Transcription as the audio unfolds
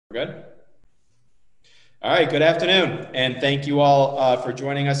Good. All right, good afternoon, and thank you all for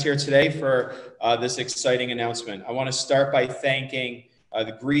joining us here today for this exciting announcement. I want to start by thanking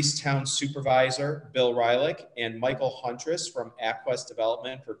the Greasetown Supervisor, Bill Rylick, and Michael Huntress from Aquest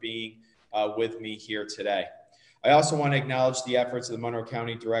Development for being with me here today. I also want to acknowledge the efforts of the Monroe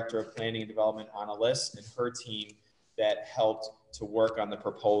County Director of Planning and Development, Anna Liss, and her team that helped to work on the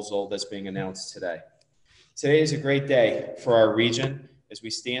proposal that's being announced today. Today is a great day for our region as we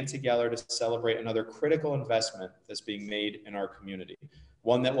stand together to celebrate another critical investment that's being made in our community,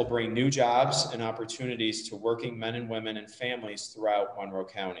 one that will bring new jobs and opportunities to working men and women and families throughout Monroe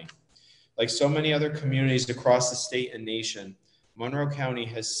County. Like so many other communities across the state and nation, Monroe County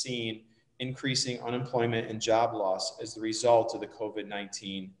has seen increasing unemployment and job loss as the result of the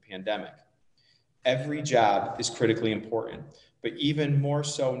COVID-19 pandemic. Every job is critically important, but even more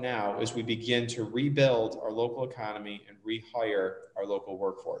so now as we begin to rebuild our local economy and rehire our local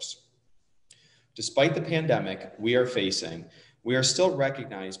workforce. Despite the pandemic we are facing, we are still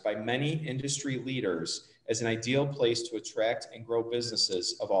recognized by many industry leaders as an ideal place to attract and grow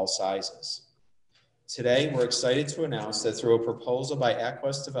businesses of all sizes. Today, we're excited to announce that through a proposal by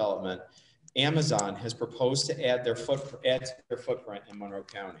Aquest Development, Amazon has proposed to add their footprint in Monroe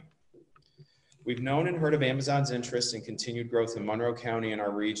County. We've known and heard of Amazon's interest in continued growth in Monroe County and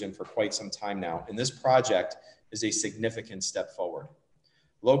our region for quite some time now, and this project is a significant step forward.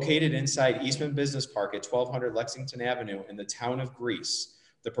 Located inside Eastman Business Park at 1200 Lexington Avenue in the town of Greece,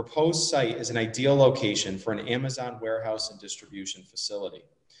 the proposed site is an ideal location for an Amazon warehouse and distribution facility.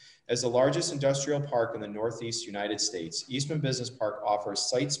 As the largest industrial park in the Northeast United States, Eastman Business Park offers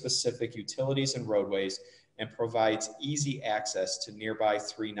site-specific utilities and roadways and provides easy access to nearby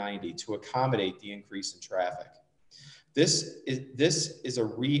 390 to accommodate the increase in traffic. This is a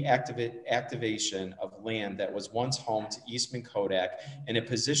reactivation of land that was once home to Eastman Kodak, and it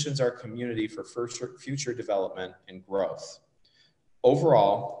positions our community for future development and growth.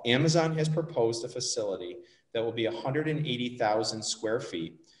 Overall, Amazon has proposed a facility that will be 180,000 square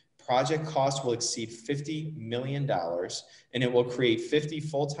feet. Project cost will exceed $50 million, and it will create 50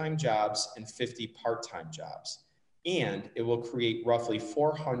 full-time jobs and 50 part-time jobs. And it will create roughly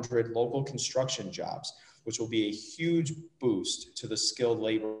 400 local construction jobs, which will be a huge boost to the skilled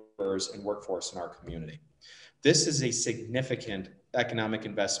laborers and workforce in our community. This is a significant economic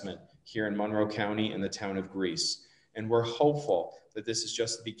investment here in Monroe County and the town of Greece. And we're hopeful that this is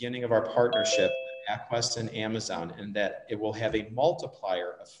just the beginning of our partnership Aquest and Amazon, and that it will have a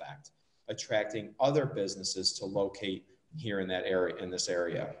multiplier effect, attracting other businesses to locate here in that area, in this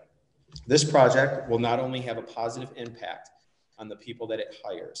area. This project will not only have a positive impact on the people that it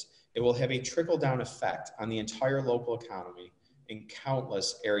hires, it will have a trickle-down effect on the entire local economy and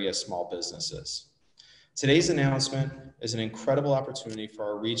countless area small businesses. Today's announcement is an incredible opportunity for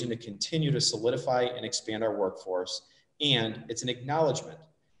our region to continue to solidify and expand our workforce, and it's an acknowledgement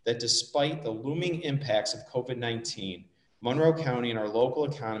that despite the looming impacts of COVID-19, Monroe County and our local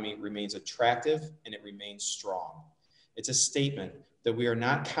economy remains attractive and it remains strong. It's a statement that we are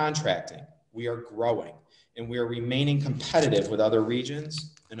not contracting, we are growing, and we are remaining competitive with other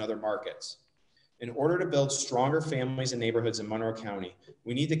regions and other markets. In order to build stronger families and neighborhoods in Monroe County,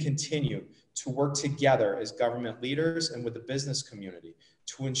 we need to continue to work together as government leaders and with the business community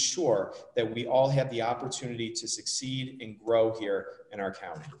to ensure that we all have the opportunity to succeed and grow here in our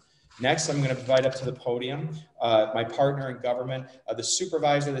county. Next, I'm going to invite up to the podium my partner in government, the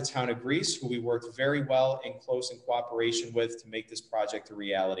supervisor of the town of Greece, who we worked very well and close in cooperation with to make this project a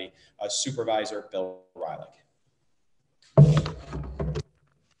reality, Supervisor Bill Rylick.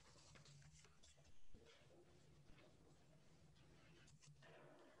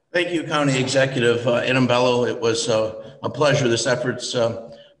 Thank you, County Executive Adam Bello. It was a pleasure. This effort's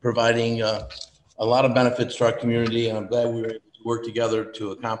providing a lot of benefits to our community, and I'm glad we were able to work together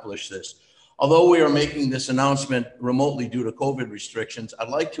to accomplish this. Although we are making this announcement remotely due to COVID restrictions, I'd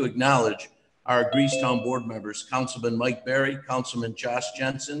like to acknowledge our Greasetown board members, Councilman Mike Berry, Councilman Josh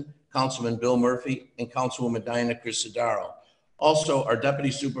Jensen, Councilman Bill Murphy, and Councilwoman Diana Crisadaro. Also, our Deputy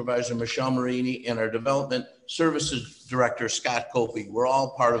Supervisor, Michelle Marini, and our Development Services Director, Scott Copey. We're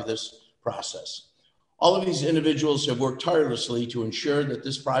all part of this process. All of these individuals have worked tirelessly to ensure that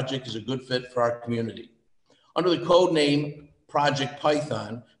this project is a good fit for our community. Under the code name Project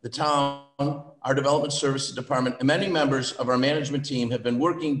Python, the town, our Development Services Department, and many members of our management team have been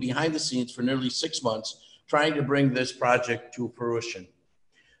working behind the scenes for nearly 6 months, trying to bring this project to fruition.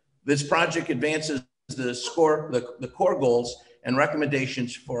 This project advances the core goals and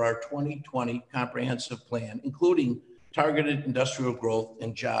recommendations for our 2020 comprehensive plan, including targeted industrial growth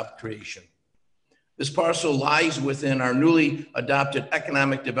and job creation. This parcel lies within our newly adopted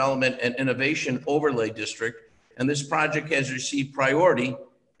Economic Development and Innovation Overlay District, and this project has received priority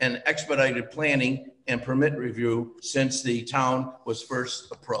and expedited planning and permit review since the town was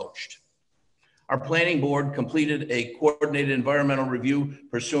first approached. Our planning board completed a coordinated environmental review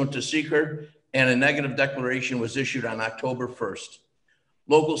pursuant to seeker, and a negative declaration was issued on October 1st.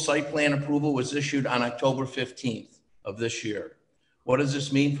 Local site plan approval was issued on October 15th of this year. What does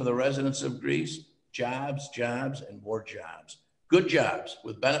this mean for the residents of Greece? Jobs, jobs, and more jobs. Good jobs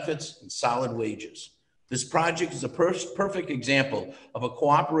with benefits and solid wages. This project is a perfect example of a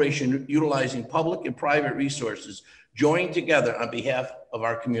cooperation utilizing public and private resources joining together on behalf of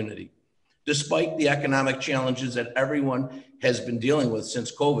our community. Despite the economic challenges that everyone has been dealing with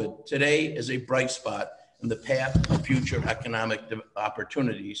since COVID, today is a bright spot in the path of future economic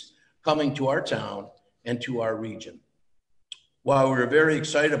opportunities coming to our town and to our region. While we're very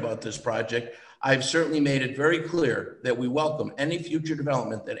excited about this project, I've certainly made it very clear that we welcome any future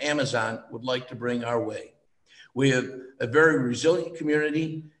development that Amazon would like to bring our way. We have a very resilient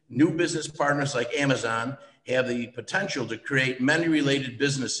community. New business partners like Amazon have the potential to create many related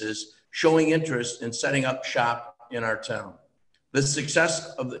businesses showing interest in setting up shop in our town. The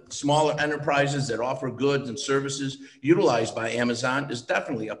success of the smaller enterprises that offer goods and services utilized by Amazon is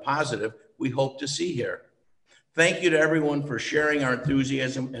definitely a positive we hope to see here. Thank you to everyone for sharing our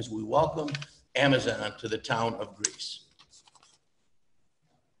enthusiasm as we welcome Amazon to the town of Greece.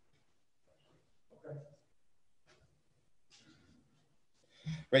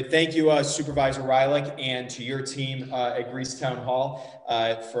 Great, thank you, Supervisor Rylick, and to your team at Greece Town Hall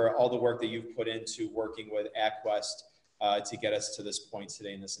for all the work that you've put into working with AqueWest to get us to this point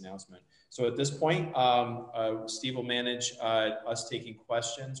today in this announcement. So at this point, Steve will manage us taking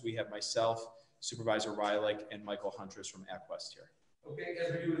questions. We have myself, Supervisor Rylick, and Michael Huntress from AqueWest here. Okay,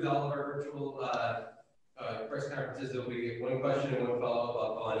 as we do with all of our virtual press conferences, there'll be one question and one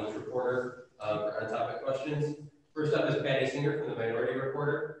follow-up on each reporter for on-topic questions. First up is Patty Singer from the Minority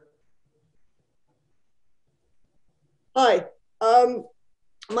Reporter. Hi.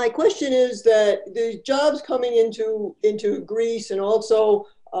 My question is that the jobs coming into Greece, and also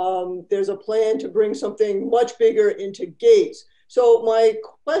there's a plan to bring something much bigger into Gates. So my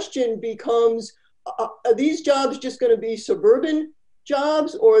question becomes, are these jobs just going to be suburban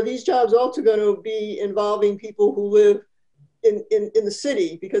jobs, or are these jobs also going to be involving people who live in the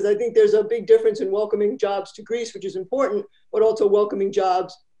city? Because I think there's a big difference in welcoming jobs to Greece, which is important, but also welcoming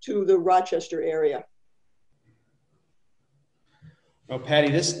jobs to the Rochester area. Well,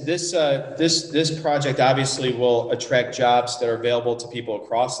 Patty, this project obviously will attract jobs that are available to people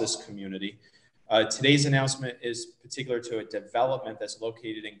across this community. Today's announcement is particular to a development that's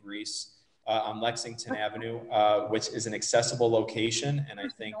located in Greece on Lexington Avenue, which is an accessible location, and I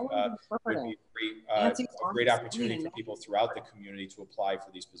think would be a great opportunity for people throughout the community to apply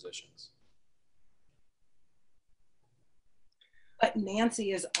for these positions. But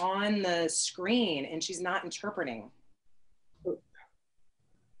Nancy is on the screen and she's not interpreting.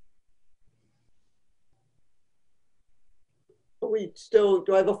 Do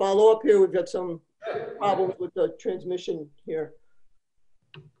I have a follow-up here? We've got some problems with the transmission here.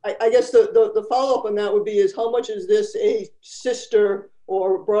 I guess the follow-up on that would be is, how much is this a sister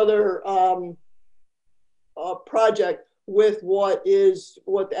or brother project with what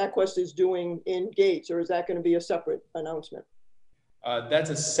the AqueWest is doing in Gates, or is that going to be a separate announcement? That's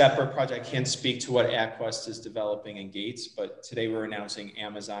a separate project. I can't speak to what AqueWest is developing in Gates, but today we're announcing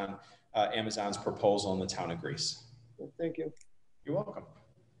Amazon's proposal in the town of Greece. Thank you. You're welcome.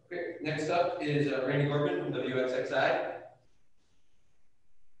 Okay, next up is Randy Gorman from WXXI.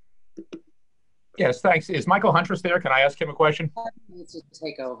 Yes, thanks. Is Michael Huntress there? Can I ask him a question? Needs to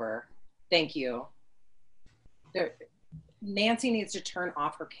take over. Thank you. Nancy needs to turn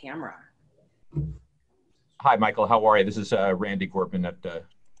off her camera. Hi, Michael. How are you? This is Randy Gorman at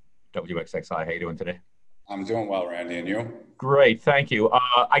WXXI. How you doing today? I'm doing well, Randy. And you? Great. Thank you.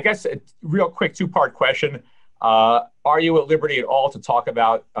 I guess a real quick two-part question. Are you at liberty at all to talk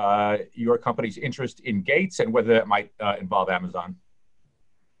about your company's interest in Gates and whether that might involve Amazon?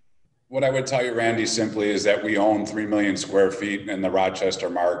 What I would tell you, Randy, simply is that we own 3 million square feet in the Rochester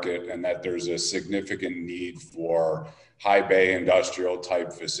market, and that there's a significant need for high bay industrial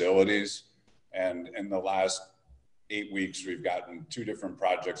type facilities. And in the last 8 weeks, we've gotten 2 different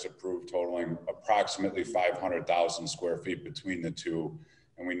projects approved totaling approximately 500,000 square feet between the two.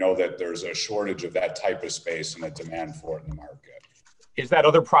 And we know that there's a shortage of that type of space and a demand for it in the market. Is that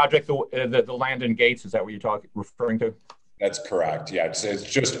other project, the land in Gates, is that what you're referring to? That's correct. Yeah, it's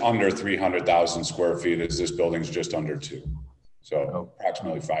just under 300,000 square feet, as this building's just under 2. So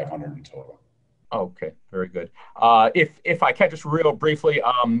approximately 500 in total. Okay, very good. If I can just real briefly,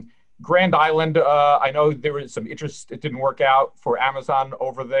 Grand Island, I know there was some interest. It didn't work out for Amazon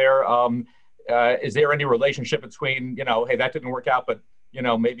over there. Is there any relationship between, hey, that didn't work out, but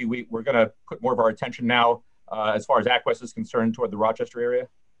maybe we're going to put more of our attention now as far as Aquest is concerned toward the Rochester area?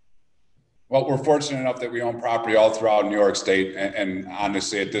 Well, we're fortunate enough that we own property all throughout New York State. And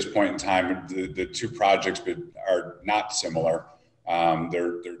honestly, at this point in time, the two projects are not similar.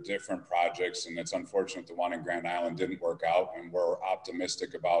 They're different projects, and it's unfortunate the one in Grand Island didn't work out. And we're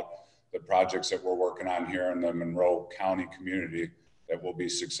optimistic about the projects that we're working on here in the Monroe County community that will be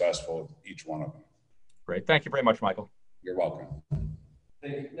successful, each one of them. Great. Thank you very much, Michael. You're welcome.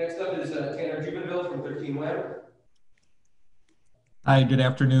 Thank you. Next up is Tanner Jubenville from 13 Web. Hi, good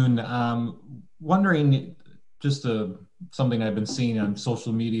afternoon. Wondering, just something I've been seeing on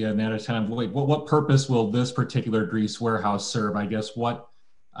social media, and that is kind of like, what purpose will this particular grease warehouse serve? I guess what's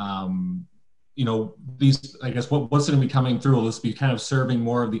going to be coming through? Will this be kind of serving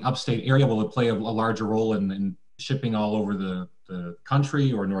more of the upstate area? Will it play a larger role in shipping all over the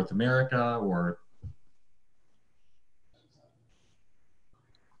country or North America, or?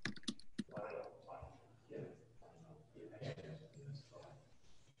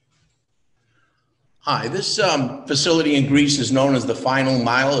 Hi, this facility in Greece is known as the final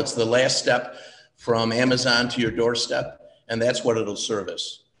mile. It's the last step from Amazon to your doorstep, and that's what it'll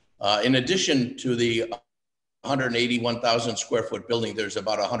service. In addition to the 181,000 square foot building, there's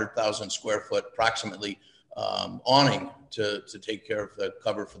about 100,000 square foot approximately awning to take care of the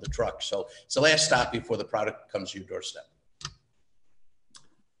cover for the truck. So it's the last stop before the product comes to your doorstep.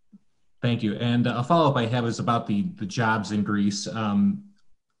 Thank you. And a follow-up I have is about the jobs in Greece.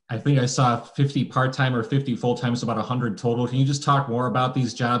 I think I saw 50 part-time or 50 full-time, so about 100 total. Can you just talk more about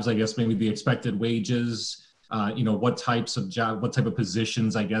these jobs? I guess maybe the expected wages, what types of what type of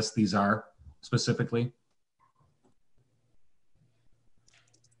positions, I guess these are specifically?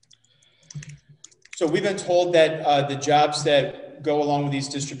 So we've been told that the jobs that go along with these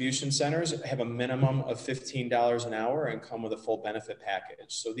distribution centers have a minimum of $15 an hour and come with a full benefit package.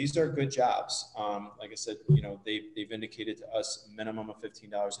 So these are good jobs. Like I said, they've indicated to us a minimum of $15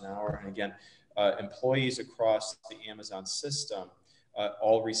 an hour. And again, employees across the Amazon system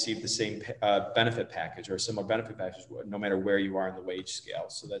all receive the same benefit package or similar benefit package, no matter where you are in the wage scale.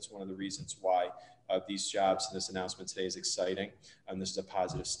 So that's one of the reasons why these jobs and this announcement today is exciting. And this is a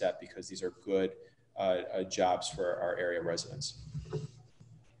positive step because these are good jobs for our area residents.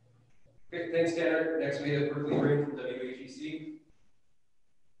 Okay, thanks, Tanner. Next, we have Berkeley Ring from WHEC.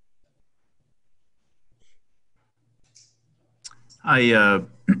 Hi.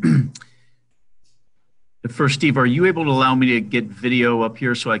 First, Steve, are you able to allow me to get video up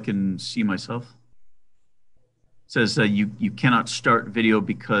here so I can see myself? It says you cannot start video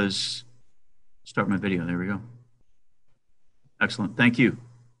because start my video. There we go. Excellent. Thank you.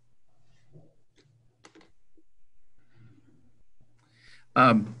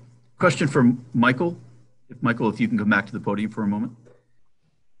 Question for Michael. Michael, if you can come back to the podium for a moment.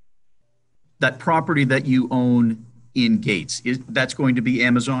 That property that you own in Gates, that's going to be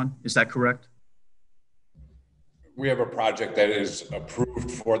Amazon, is that correct? We have a project that is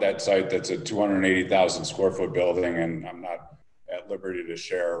approved for that site that's a 280,000 square foot building, and I'm not at liberty to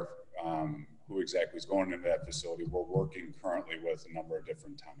share who exactly is going into that facility. We're working currently with a number of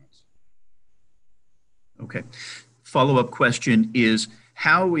different tenants. Okay. Follow-up question is,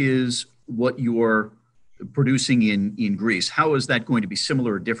 how is what you're producing in Greece, how is that going to be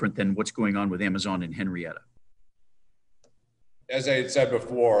similar or different than what's going on with Amazon in Henrietta? As I had said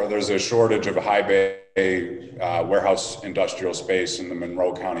before, there's a shortage of high bay warehouse industrial space in the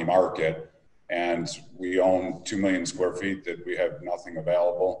Monroe County market, and we own 2 million square feet that we have nothing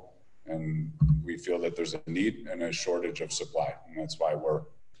available, and we feel that there's a need and a shortage of supply, and that's why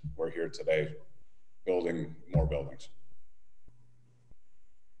we're here today building more buildings.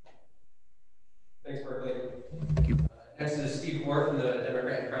 Thanks, Berkeley. Thank you. Next is Steve Moore from the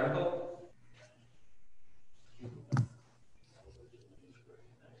Democrat and Chronicle.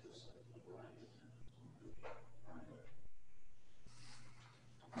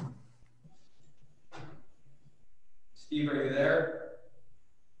 Steve, are you there?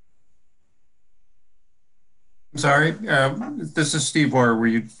 I'm sorry, this is Steve Moore. Were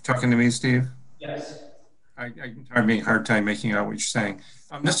you talking to me, Steve? Yes. I'm having a hard time making out what you're saying.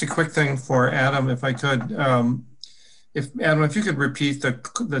 Just a quick thing for Adam, if I could. Adam, if you could repeat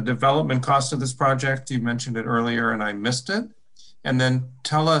the development cost of this project. You mentioned it earlier and I missed it. And then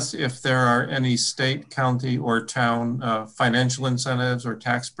tell us if there are any state, county, or town financial incentives or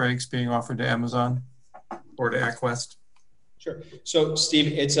tax breaks being offered to Amazon or to Aquest. Sure. So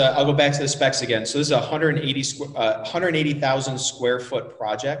Steve, it's I'll go back to the specs again. So this is a 180,000 square foot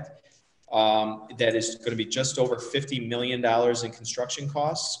project that is going to be just over $50 million in construction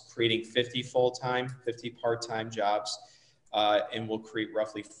costs, creating 50 full-time, 50 part-time jobs, and will create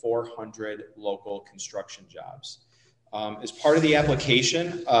roughly 400 local construction jobs. As part of the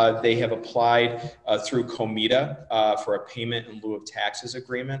application, they have applied through Comida for a payment in lieu of taxes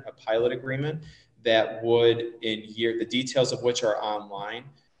agreement, a pilot agreement that would, the details of which are online.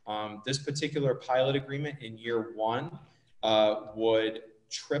 This particular pilot agreement in year one would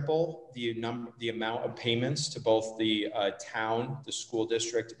triple the amount of payments to both the town, the school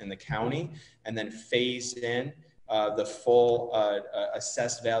district, and the county, and then phase in the full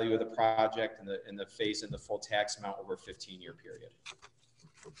assessed value of the project and the phase in the full tax amount over a 15-year period.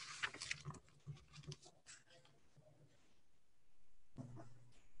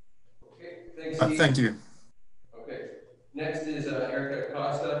 Okay, thanks, Steve. Thank you. Okay, next is Erica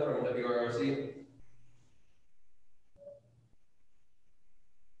Costa from WROC.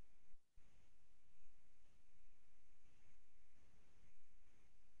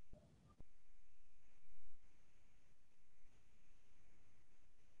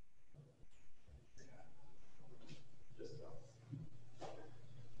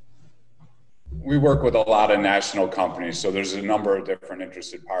 We work with a lot of national companies, so there's a number of different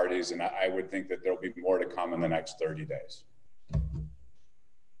interested parties, and I would think that there'll be more to come in the next 30 days.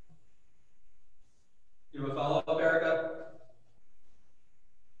 You have a follow-up, Erica?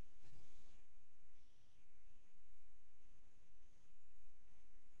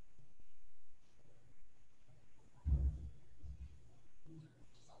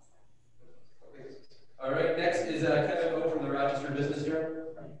 Okay. All right, next is Kevin O from the Rochester Business Journal.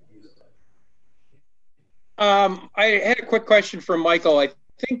 I had a quick question for Michael. I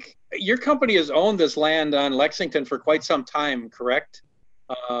think your company has owned this land on Lexington for quite some time, correct?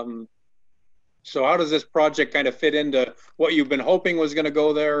 So how does this project kind of fit into what you've been hoping was going to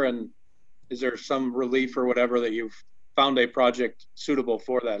go there? And is there some relief or whatever that you've found a project suitable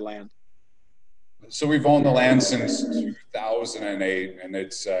for that land? So we've owned the land since 2008, and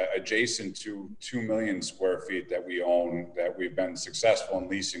it's adjacent to 2 million square feet that we own, that we've been successful in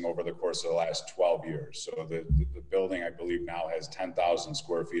leasing over the course of the last 12 years. So the building, I believe, now has 10,000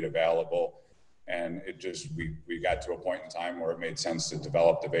 square feet available. And it just, we got to a point in time where it made sense to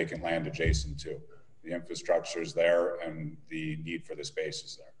develop the vacant land adjacent to. The infrastructure is there and the need for the space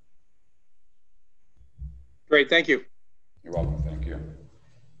is there. Great, thank you. You're welcome, thank you.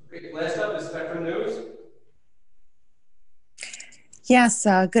 Great. Last up is Spectrum News. Yes,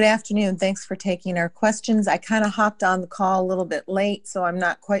 good afternoon. Thanks for taking our questions. I kind of hopped on the call a little bit late, so I'm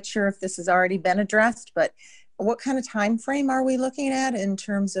not quite sure if this has already been addressed, but what kind of time frame are we looking at in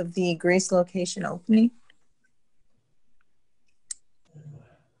terms of the Greece location opening?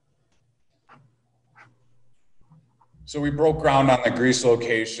 So we broke ground on the Greece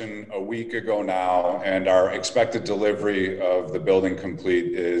location a week ago now, and our expected delivery of the building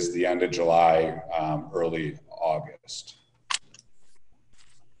complete is the end of July, early August.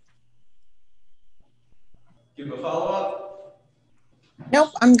 Give a follow-up?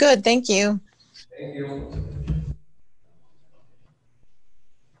 Nope, I'm good. Thank you. Thank you.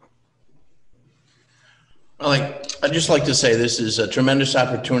 Well, I'd just like to say this is a tremendous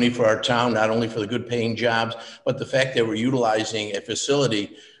opportunity for our town, not only for the good paying jobs, but the fact that we're utilizing a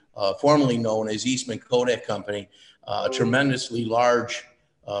facility formerly known as Eastman Kodak Company, a tremendously large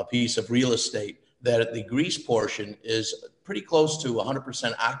piece of real estate that the Greece portion is pretty close to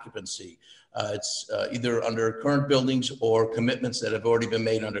 100% occupancy. It's either under current buildings or commitments that have already been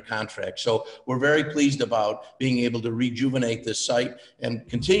made under contract. So we're very pleased about being able to rejuvenate this site and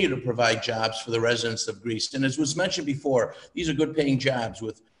continue to provide jobs for the residents of Greece. And as was mentioned before, these are good paying jobs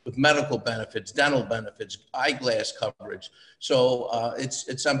with medical benefits, dental benefits, eyeglass coverage. So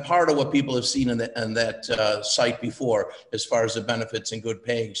it's on par to what people have seen in that site before as far as the benefits and good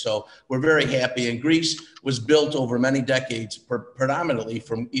paying. So we're very happy. And Greece was built over many decades predominantly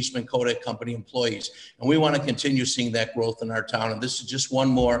from Eastman Kodak Company employees. And we want to continue seeing that growth in our town. And this is just one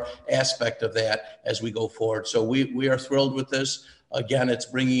more aspect of that as we go forward. So we are thrilled with this. Again, it's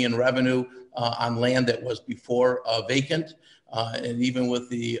bringing in revenue on land that was before vacant. And even with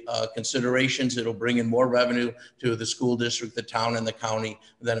the considerations, it'll bring in more revenue to the school district, the town, and the county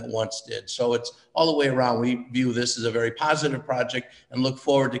than it once did. So it's all the way around. We view this as a very positive project and look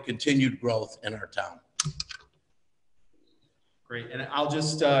forward to continued growth in our town. Great, and I'll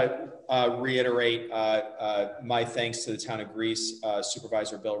just reiterate my thanks to the town of Greece,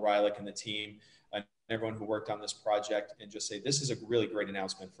 Supervisor Bill Rylick and the team, and everyone who worked on this project, and just say this is a really great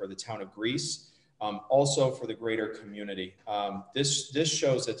announcement for the town of Greece, also for the greater community. This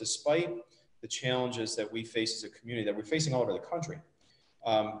shows that despite the challenges that we face as a community, that we're facing all over the country,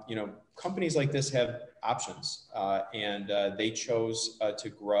 you know, companies like this have options, and they chose to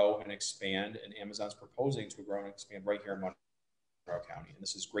grow and expand, and Amazon's proposing to grow and expand right here in Monroe County. And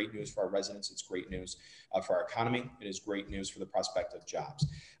this is great news for our residents. It's great news for our economy. It is great news for the prospect of jobs.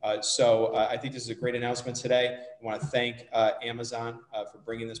 So I think this is a great announcement today. I want to thank Amazon for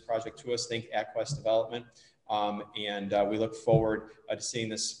bringing this project to us. Thank AquaQuest Development. And we look forward to seeing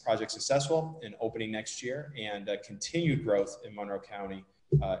this project successful and opening next year, and continued growth in Monroe County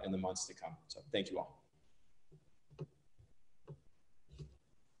in the months to come. So thank you all.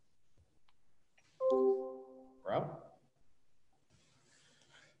 We're out.